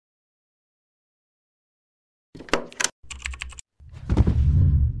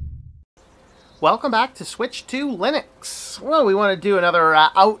Welcome back to Switch to Linux. Well, we want to do another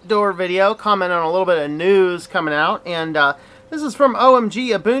outdoor video, comment on a little bit of news coming out, and this is from OMG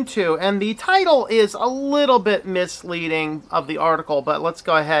Ubuntu, and the title is a little bit misleading of the article, but let's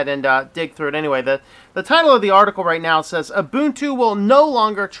go ahead and dig through it anyway. The title of the article right now says, Ubuntu will no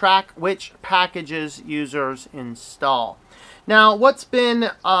longer track which packages users install. Now, what's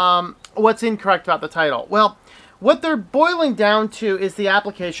incorrect about the title? Well, what they're boiling down to is the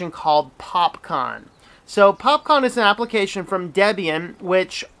application called Popcon. So Popcon is an application from Debian,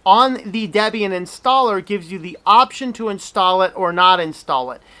 which on the Debian installer gives you the option to install it or not install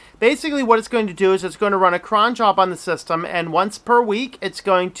it. Basically what it's going to do is it's going to run a cron job on the system, and once per week it's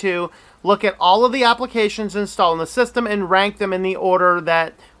going to look at all of the applications installed in the system and rank them in the order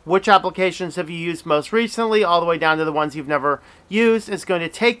that which applications have you used most recently, all the way down to the ones you've never used. It's going to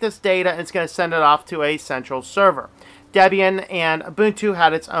take this data and it's going to send it off to a central server. Debian and Ubuntu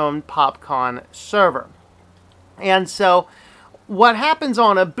had its own Popcon server. And so what happens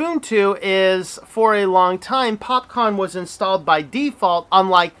on Ubuntu is, for a long time, Popcon was installed by default,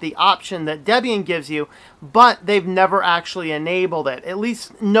 unlike the option that Debian gives you, but they've never actually enabled it. At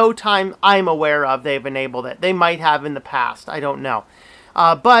least no time I'm aware of they've enabled it. They might have in the past, I don't know.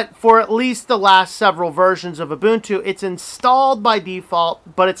 But for at least the last several versions of Ubuntu, it's installed by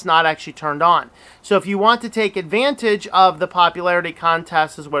default, but it's not actually turned on. So if you want to take advantage of the popularity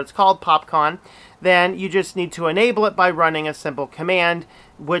contest, is what it's called, Popcon, then you just need to enable it by running a simple command,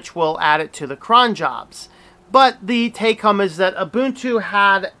 which will add it to the cron jobs. But the take-home is that Ubuntu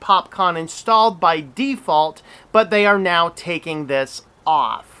had Popcon installed by default, but they are now taking this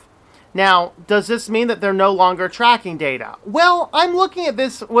off. Now, does this mean that they're no longer tracking data? Well, I'm looking at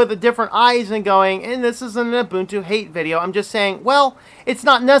this with different eyes and going, and this isn't an Ubuntu hate video. I'm just saying, well, it's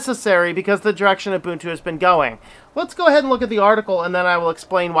not necessary because the direction Ubuntu has been going. Let's go ahead and look at the article, and then I will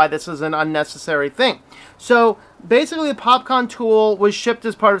explain why this is an unnecessary thing. So, basically, the Popcon tool was shipped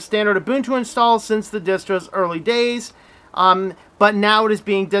as part of standard Ubuntu installs since the distro's early days. But now it is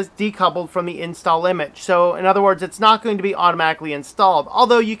being decoupled from the install image. So, in other words, it's not going to be automatically installed,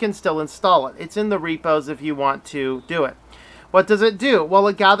 although you can still install it. It's in the repos if you want to do it. What does it do? Well,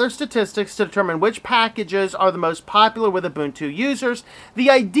 it gathers statistics to determine which packages are the most popular with Ubuntu users. The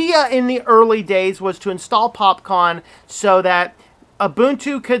idea in the early days was to install Popcon so that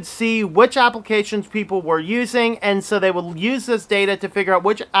Ubuntu could see which applications people were using, and so they would use this data to figure out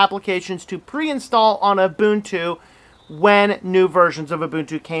which applications to pre-install on Ubuntu when new versions of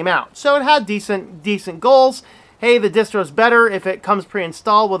Ubuntu came out. So it had decent goals. Hey, the distro's better if it comes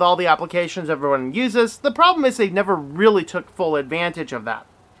pre-installed with all the applications everyone uses. The problem is they never really took full advantage of that.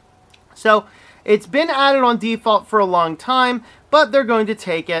 So it's been added on default for a long time, but they're going to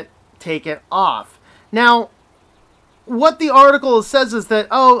take it off. Now, what the article says is that,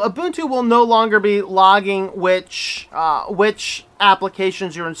 Ubuntu will no longer be logging which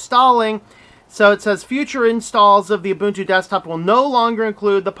applications you're installing. So it says future installs of the Ubuntu desktop will no longer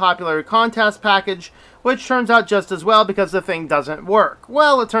include the popularity contest package, which turns out just as well because the thing doesn't work.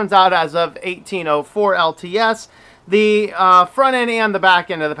 Well, it turns out as of 1804 LTS, the front end and the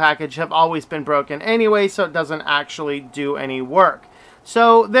back end of the package have always been broken anyway, so it doesn't actually do any work.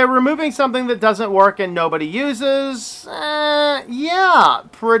 So they're removing something that doesn't work and nobody uses? Yeah,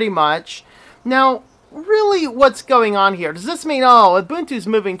 pretty much. Now, really, what's going on here? Does this mean, Ubuntu's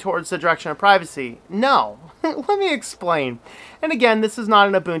moving towards the direction of privacy? No. Let me explain. And again, this is not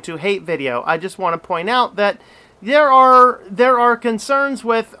an Ubuntu hate video. I just want to point out that there are concerns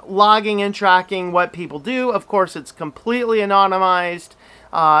with logging and tracking what people do. Of course, it's completely anonymized.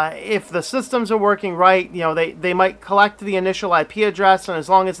 If the systems are working right, they might collect the initial IP address, and as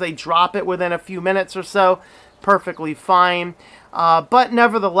long as they drop it within a few minutes or so, perfectly fine. But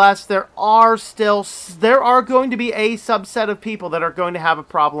nevertheless, there are going to be a subset of people that are going to have a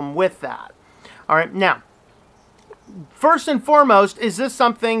problem with that. All right, now, first and foremost, is this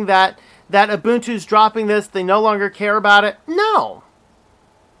something that Ubuntu's dropping this? They no longer care about it? No.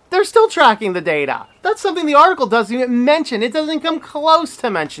 They're still tracking the data. That's something the article doesn't even mention. It doesn't come close to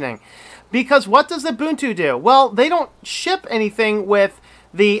mentioning. Because what does Ubuntu do? Well, they don't ship anything with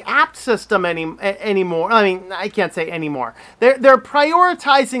the app system anymore. I mean, I can't say anymore. They're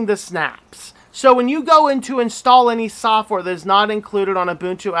prioritizing the snaps. So when you go in to install any software that is not included on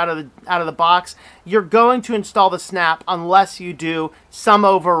Ubuntu out of the box, you're going to install the snap unless you do some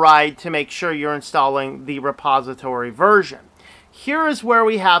override to make sure you're installing the repository version. Here is where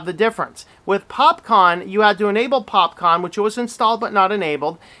we have the difference. With Popcon, you had to enable Popcon, which was installed but not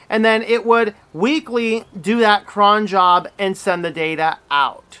enabled, and then it would weekly do that cron job and send the data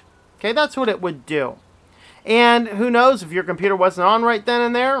out. Okay, that's what it would do. And who knows, if your computer wasn't on right then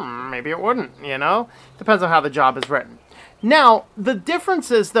and there, maybe it wouldn't, you know? Depends on how the job is written. Now, the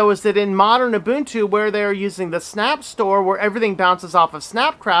difference is, though, is that in modern Ubuntu, where they're using the Snap Store, where everything bounces off of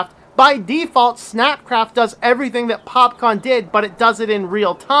Snapcraft, by default, Snapcraft does everything that Popcon did, but it does it in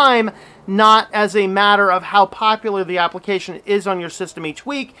real time, not as a matter of how popular the application is on your system each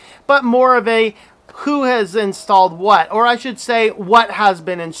week, but more of a who has installed what, or I should say, what has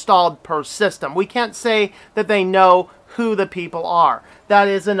been installed per system. We can't say that they know who the people are. That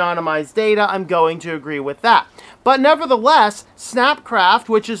is anonymized data. I'm going to agree with that. But nevertheless, Snapcraft,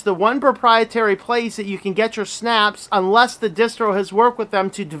 which is the one proprietary place that you can get your snaps unless the distro has worked with them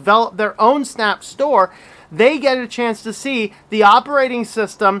to develop their own Snap Store, they get a chance to see the operating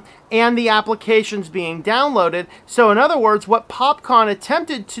system and the applications being downloaded. So in other words, what Popcon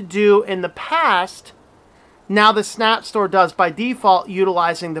attempted to do in the past, now the Snap Store does by default,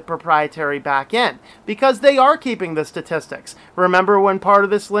 utilizing the proprietary backend, because they are keeping the statistics. Remember when part of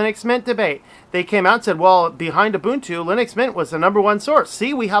this Linux Mint debate, they came out and said, well, behind Ubuntu, Linux Mint was the #1 source.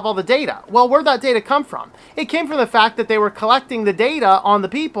 See, we have all the data. Well, where'd that data come from? It came from the fact that they were collecting the data on the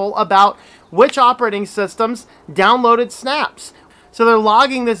people about which operating systems downloaded snaps. So they're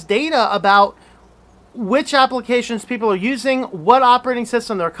logging this data about which applications people are using, what operating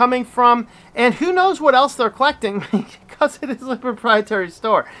system they're coming from, and who knows what else they're collecting, because it is a proprietary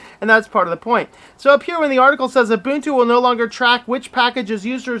store, and that's part of the point. So up here when the article says Ubuntu will no longer track which packages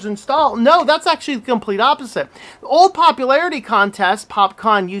users install, no, that's actually the complete opposite. The old popularity contest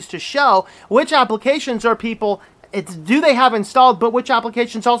Popcon used to show which applications are people do they have installed, but which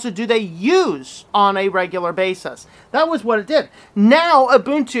applications also do they use on a regular basis. That was what it did. Now,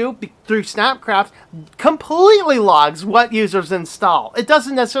 Ubuntu, through Snapcraft, completely logs what users install. It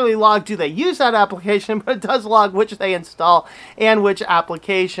doesn't necessarily log do they use that application, but it does log which they install and which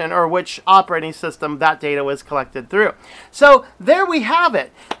application or which operating system that data was collected through. So there we have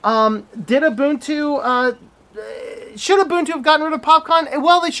it. Should Ubuntu have gotten rid of Popcon?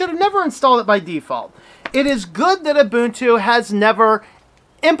 Well, they should have never installed it by default. It is good that Ubuntu has never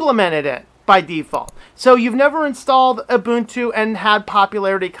implemented it by default. So you've never installed Ubuntu and had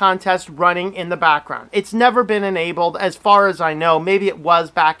popularity contest running in the background. It's never been enabled as far as I know. Maybe it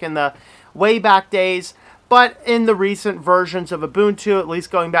was back in the way back days, but in the recent versions of Ubuntu, at least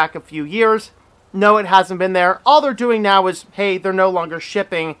going back a few years, no, it hasn't been there. All they're doing now is, hey, they're no longer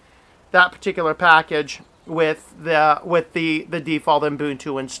shipping that particular package with the default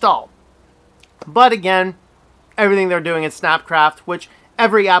Ubuntu installed. But again, everything they're doing is Snapcraft, which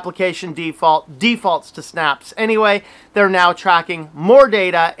every application defaults to snaps anyway. They're now tracking more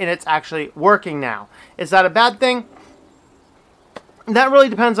data, and it's actually working now. Is that a bad thing? That really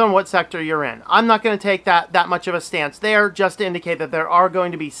depends on what sector you're in. I'm not going to take that much of a stance there, just to indicate that there are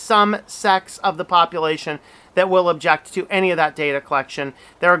going to be some sects of the population that will object to any of that data collection.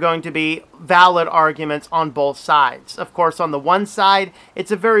 There are going to be valid arguments on both sides. Of course, on the one side, it's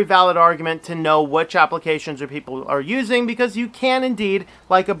a very valid argument to know which applications or people are using, because you can indeed,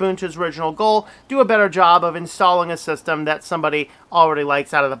 like Ubuntu's original goal, do a better job of installing a system that somebody already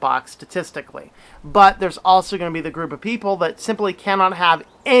likes out of the box statistically. But there's also going to be the group of people that simply cannot have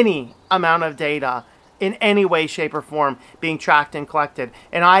any amount of data in any way, shape, or form being tracked and collected.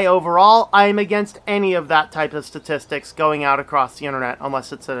 And overall, I am against any of that type of statistics going out across the internet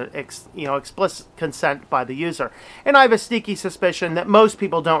unless it's explicit consent by the user. And I have a sneaky suspicion that most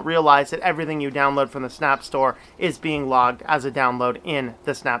people don't realize that everything you download from the Snap Store is being logged as a download in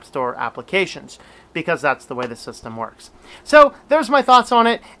the Snap Store applications, because that's the way the system works. So there's my thoughts on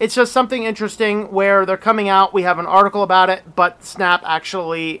it. It's just something interesting where they're coming out. We have an article about it, but Snap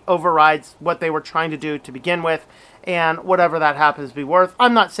actually overrides what they were trying to do to begin with, and whatever that happens to be worth.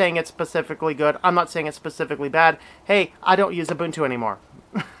 I'm not saying it's specifically good. I'm not saying it's specifically bad. Hey, I don't use Ubuntu anymore.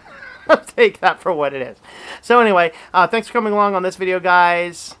 Take that for what it is. So anyway, thanks for coming along on this video,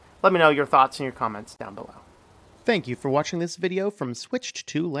 guys. Let me know your thoughts and your comments down below. Thank you for watching this video from Switched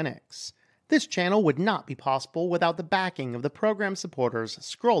to Linux. This channel would not be possible without the backing of the program supporters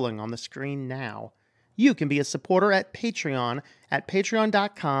scrolling on the screen now. You can be a supporter at Patreon at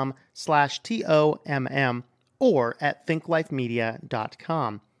patreon.com/TOMM or at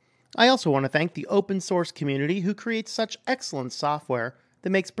thinklifemedia.com. I also want to thank the open source community who creates such excellent software that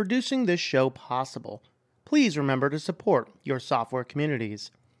makes producing this show possible. Please remember to support your software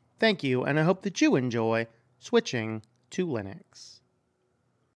communities. Thank you, and I hope that you enjoy switching to Linux.